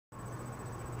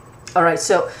All right,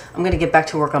 so I'm going to get back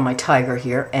to work on my tiger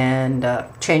here and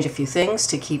change a few things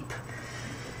to keep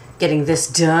getting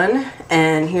this done.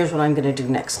 And here's what I'm going to do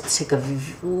next. Let's take a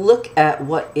look at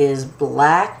what is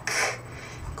black,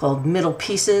 called middle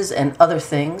pieces and other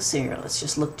things. Here, let's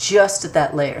just look just at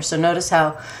that layer. So notice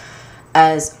how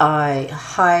as I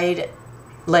hide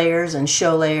layers and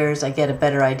show layers, I get a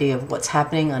better idea of what's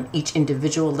happening on each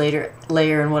individual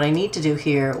layer. And what I need to do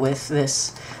here with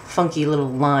this funky little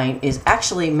line is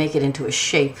actually make it into a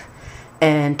shape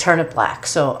and turn it black.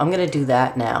 So I'm going to do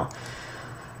that now.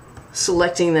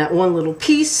 Selecting that one little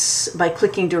piece by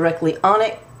clicking directly on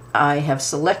it, I have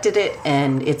selected it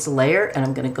and its layer, and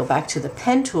I'm going to go back to the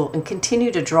pen tool and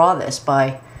continue to draw this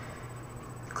by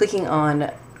clicking on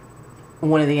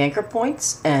one of the anchor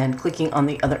points and clicking on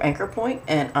the other anchor point,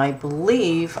 and I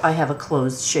believe I have a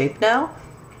closed shape now.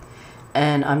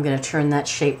 And I'm going to turn that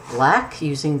shape black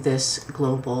using this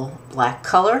global black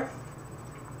color.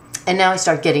 And now I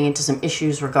start getting into some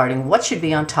issues regarding what should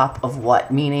be on top of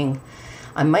what, meaning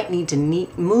I might need to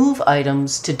move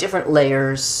items to different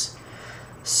layers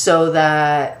so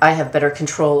that I have better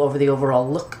control over the overall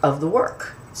look of the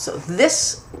work. So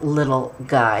this little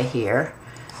guy here,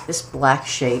 this black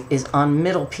shape, is on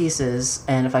middle pieces,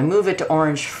 and if I move it to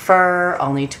orange fur,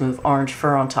 I'll need to move orange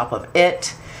fur on top of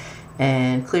it.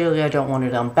 And clearly I don't want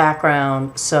it on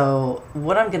background. So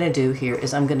what I'm going to do here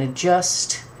is I'm going to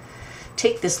just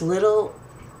take this little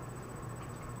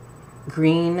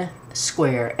green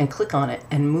square and click on it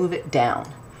and move it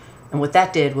down. And what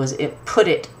that did was it put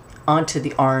it onto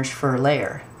the orange fur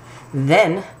layer.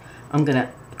 Then I'm going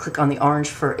to click on the orange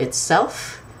fur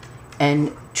itself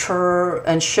and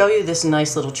show you this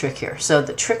nice little trick here. So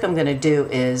the trick I'm going to do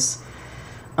is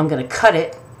I'm going to cut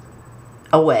it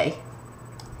away.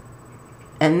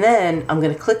 And then I'm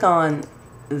going to click on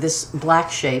this black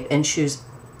shape and choose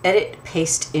Edit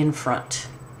Paste in Front.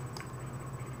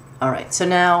 All right, so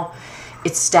now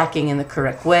it's stacking in the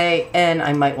correct way, and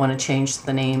I might want to change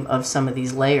the name of some of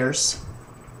these layers.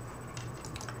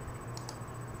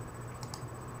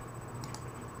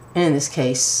 And in this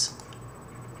case,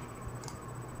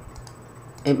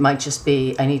 it might just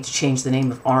be I need to change the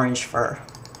name of orange fur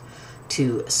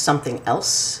to something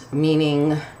else,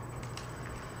 meaning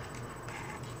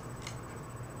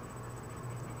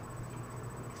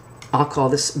I'll call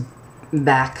this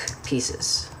back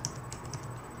pieces.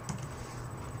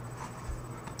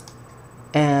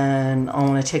 And I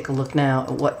want to take a look now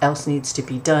at what else needs to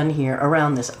be done here.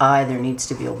 Around this eye, there needs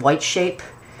to be a white shape.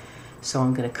 So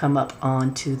I'm going to come up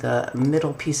onto the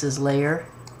middle pieces layer,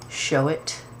 show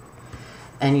it,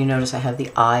 and you notice I have the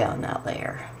eye on that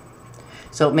layer.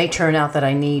 So it may turn out that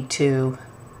I need to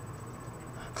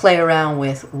play around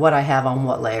with what I have on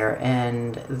what layer,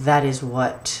 and that is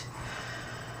what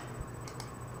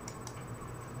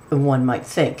one might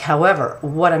think. However,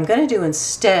 what I'm going to do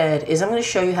instead is I'm going to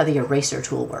show you how the eraser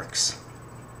tool works.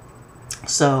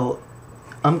 So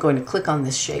I'm going to click on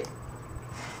this shape,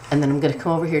 and then I'm going to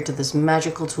come over here to this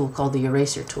magical tool called the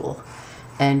eraser tool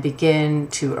and begin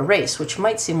to erase, which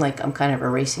might seem like I'm kind of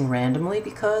erasing randomly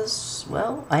because,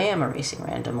 well, I am erasing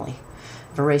randomly.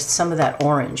 I've erased some of that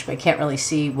orange, but I can't really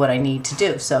see what I need to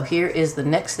do. So here is the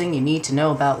next thing you need to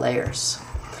know about layers.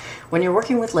 When you're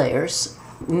working with layers,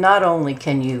 not only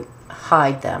can you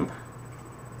hide them,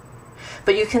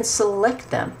 but you can select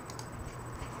them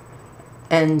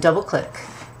and double click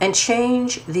and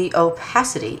change the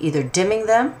opacity, either dimming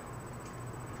them.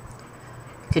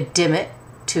 You could dim it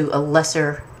to a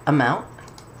lesser amount.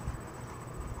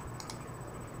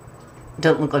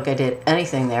 Don't look like I did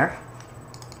anything there.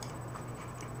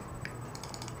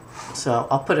 So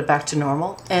I'll put it back to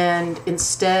normal, and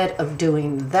instead of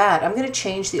doing that, I'm going to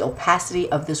change the opacity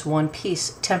of this one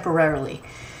piece temporarily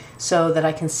so that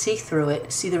I can see through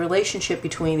it, see the relationship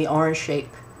between the orange shape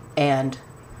and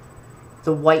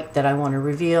the white that I want to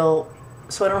reveal,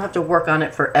 so I don't have to work on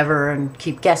it forever and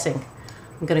keep guessing.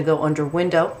 I'm going to go under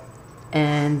Window,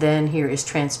 and then here is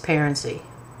Transparency.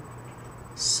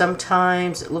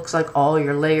 Sometimes it looks like all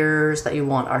your layers that you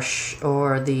want are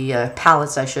or the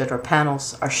palettes or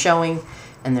panels are showing,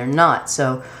 and they're not.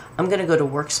 So I'm going to go to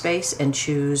Workspace and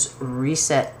choose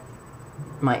Reset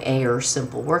my Ayer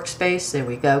Simple Workspace. There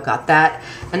we go, got that.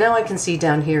 And now I can see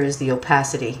down here is the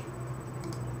opacity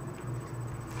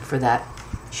for that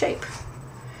shape.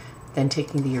 Then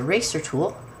taking the eraser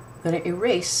tool, I'm going to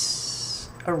erase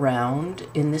around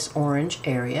in this orange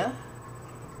area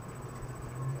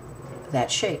that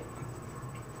shape.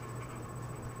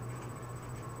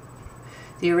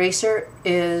 The eraser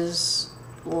is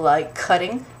like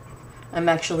cutting. I'm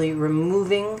actually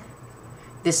removing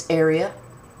this area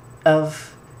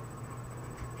of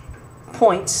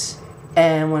points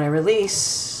And when I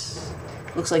release,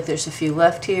 looks like there's a few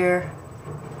left here.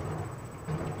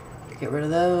 Get rid of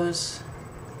those.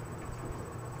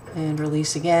 And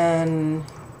release again.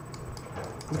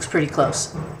 Looks pretty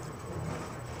close.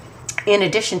 In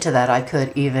addition to that, I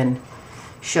could even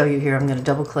show you here. I'm going to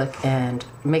double click and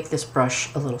make this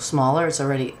brush a little smaller. It's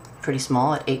already pretty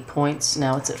small at 8 points.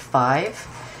 Now it's at 5.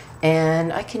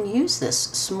 And I can use this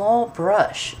small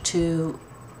brush to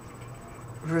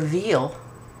reveal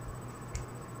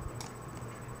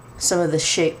some of the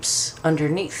shapes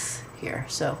underneath here.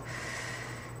 So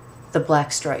the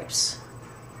black stripes.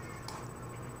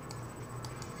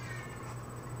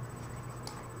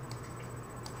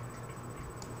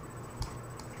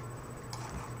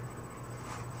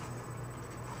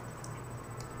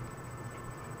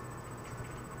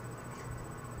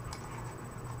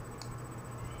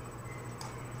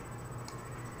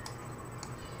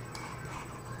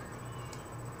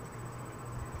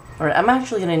 All right, I'm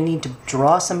actually going to need to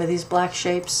draw some of these black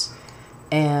shapes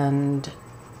and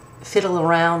fiddle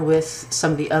around with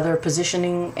some of the other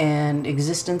positioning and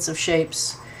existence of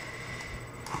shapes.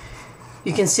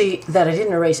 You can see that I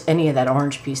didn't erase any of that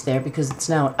orange piece there because it's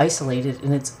now isolated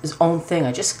and it's its own thing.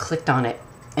 I just clicked on it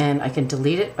and I can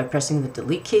delete it by pressing the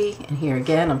delete key. And here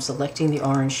again, I'm selecting the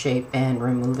orange shape and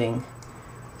removing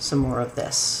some more of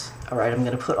this. All right, I'm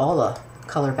going to put all the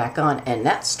color back on and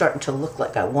that's starting to look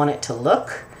like I want it to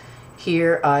look.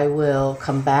 Here I will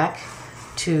come back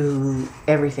to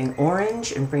everything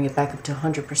orange and bring it back up to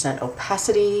 100%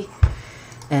 opacity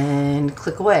and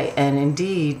click away. And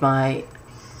indeed, my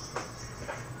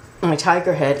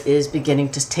tiger head is beginning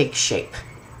to take shape.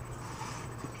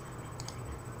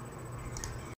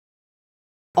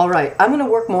 All right, I'm going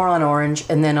to work more on orange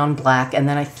and then on black, and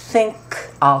then I think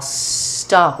I'll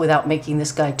stop without making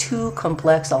this guy too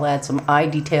complex. I'll add some eye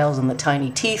details and the tiny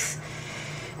teeth.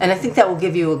 And I think that will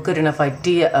give you a good enough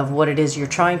idea of what it is you're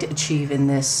trying to achieve in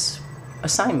this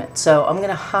assignment. So I'm going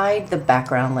to hide the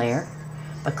background layer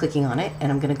by clicking on it,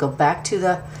 and I'm going to go back to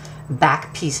the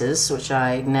back pieces, which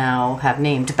I now have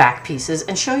named back pieces,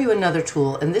 and show you another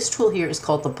tool. And this tool here is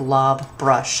called the blob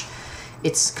brush.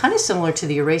 It's kind of similar to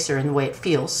the eraser in the way it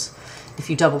feels. If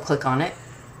you double click on it,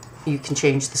 you can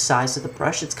change the size of the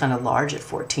brush. It's kind of large at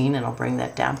 14, and I'll bring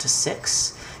that down to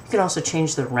 6. You can also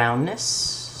change the roundness,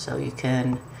 so you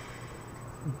can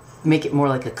make it more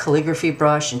like a calligraphy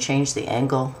brush and change the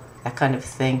angle, that kind of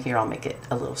thing. Here I'll make it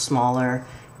a little smaller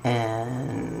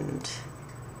and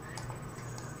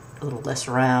a little less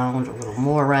round, a little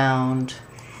more round.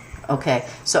 Okay,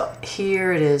 so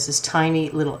here it is, this tiny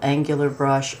little angular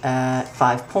brush at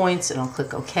 5 points, and I'll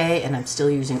click OK, and I'm still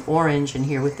using orange, and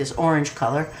here with this orange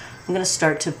color, I'm going to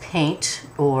start to paint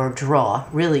or draw.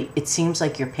 Really, it seems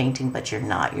like you're painting, but you're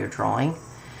not, you're drawing.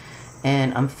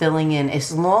 And I'm filling in,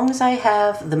 as long as I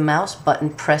have the mouse button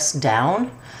pressed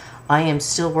down, I am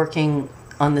still working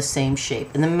on the same shape.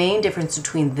 And the main difference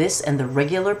between this and the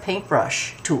regular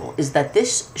paintbrush tool is that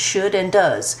this should and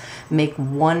does make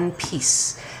one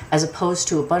piece, as opposed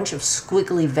to a bunch of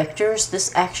squiggly vectors.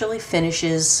 This actually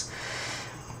finishes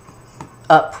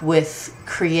up with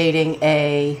creating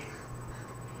a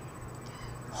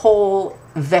whole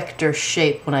vector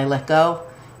shape. When I let go,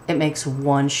 it makes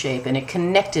one shape, and it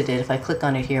connected it, if I click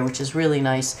on it here, which is really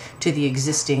nice, to the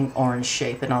existing orange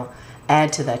shape, and I'll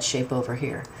add to that shape over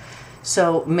here.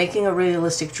 So making a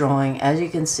realistic drawing, as you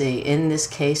can see, in this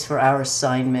case for our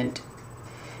assignment,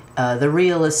 the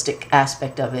realistic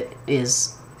aspect of it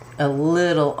is a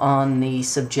little on the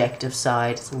subjective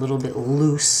side. It's a little bit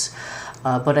loose,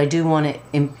 but I do want to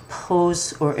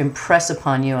impose or impress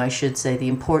upon you, I should say, the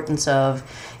importance of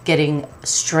getting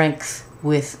strength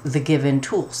with the given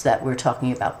tools that we're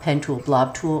talking about. Pen tool,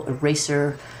 blob tool,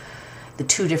 eraser, the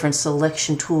 2 different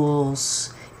selection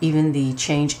tools, even the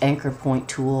change anchor point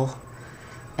tool.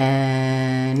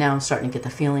 And now I'm starting to get the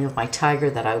feeling of my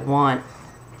tiger that I want.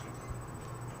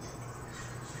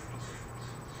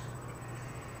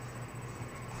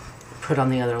 Put on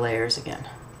the other layers again.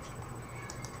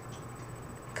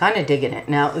 Kind of digging it.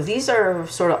 Now these are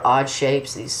sort of odd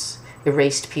shapes, these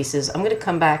erased pieces. I'm going to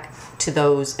come back to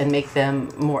those and make them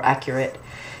more accurate.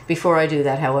 Before I do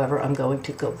that, however, I'm going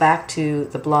to go back to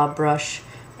the blob brush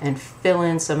and fill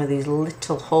in some of these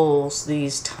little holes.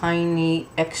 These tiny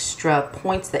extra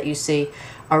points that you see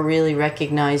are really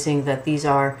recognizing that these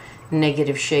are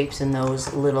negative shapes in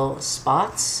those little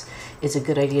spots. It's a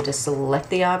good idea to select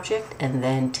the object and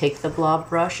then take the blob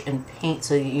brush and paint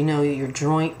so you know you're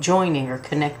joining or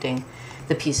connecting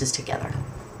the pieces together.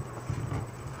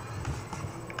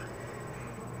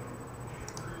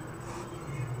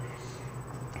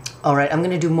 All right, I'm going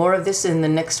to do more of this in the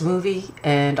next movie,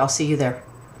 and I'll see you there.